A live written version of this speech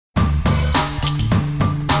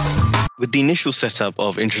With the initial setup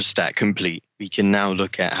of Intrastat complete, we can now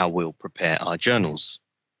look at how we'll prepare our journals.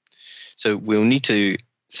 So we'll need to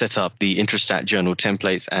set up the Intrastat Journal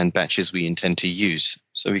Templates and batches we intend to use.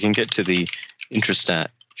 So we can get to the Intrastat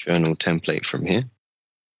Journal Template from here.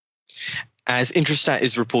 As Intrastat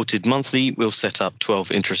is reported monthly, we'll set up 12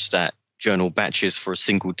 Intrastat journal batches for a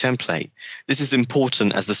single template. This is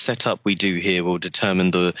important as the setup we do here will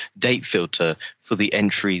determine the date filter for the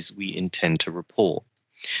entries we intend to report.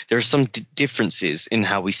 There are some differences in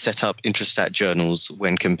how we set up Intrastat journals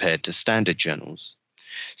when compared to standard journals.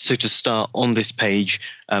 So to start on this page,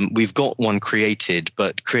 we've got one created,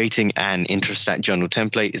 but creating an Intrastat journal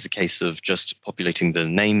template is a case of just populating the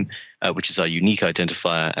name, which is our unique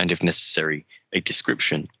identifier, and if necessary, a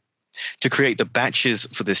description. To create the batches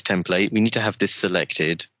for this template, we need to have this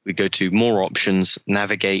selected. We go to More Options,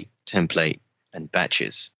 Navigate, Template, and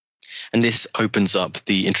Batches. And this opens up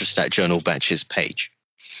the Intrastat Journal Batches page.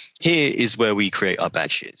 Here is where we create our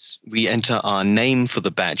batches. We enter our name for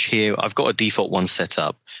the batch here. I've got a default one set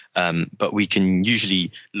up, but we can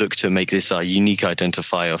usually look to make this our unique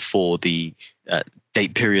identifier for the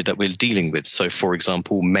date period that we're dealing with. So for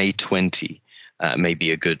example, May 20 may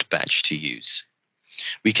be a good batch to use.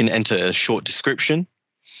 We can enter a short description.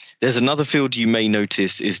 There's another field you may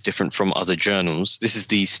notice is different from other journals. This is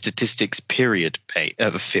the statistics period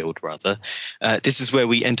field. This is where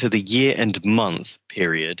we enter the year and month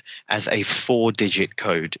period as a 4-digit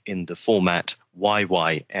code in the format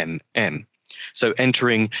YYMM. So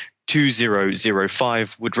entering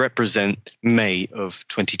 2005 would represent May of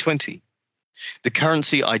 2020. The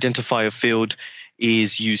currency identifier field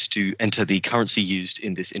is used to enter the currency used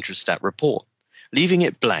in this Intrastat report. Leaving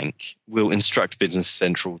it blank will instruct Business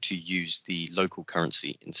Central to use the local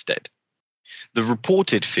currency instead. The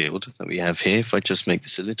reported field that we have here, if I just make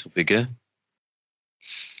this a little bigger,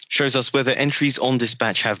 shows us whether entries on this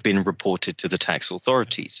batch have been reported to the tax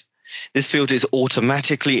authorities. This field is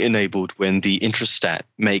automatically enabled when the Intrastat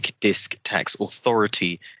Make Disc Tax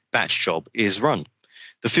Authority batch job is run.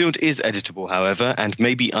 The field is editable, however, and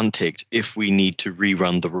may be unticked if we need to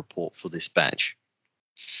rerun the report for this batch.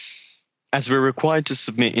 As we're required to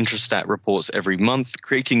submit Intrastat reports every month,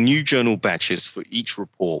 creating new journal batches for each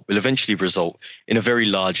report will eventually result in a very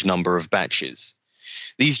large number of batches.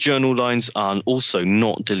 These journal lines are also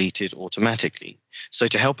not deleted automatically. So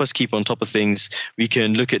to help us keep on top of things, we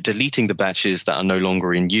can look at deleting the batches that are no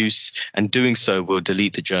longer in use, and doing so will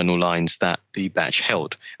delete the journal lines that the batch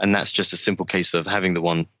held. And that's just a simple case of having the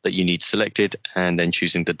one that you need selected and then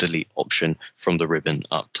choosing the delete option from the ribbon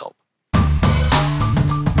up top.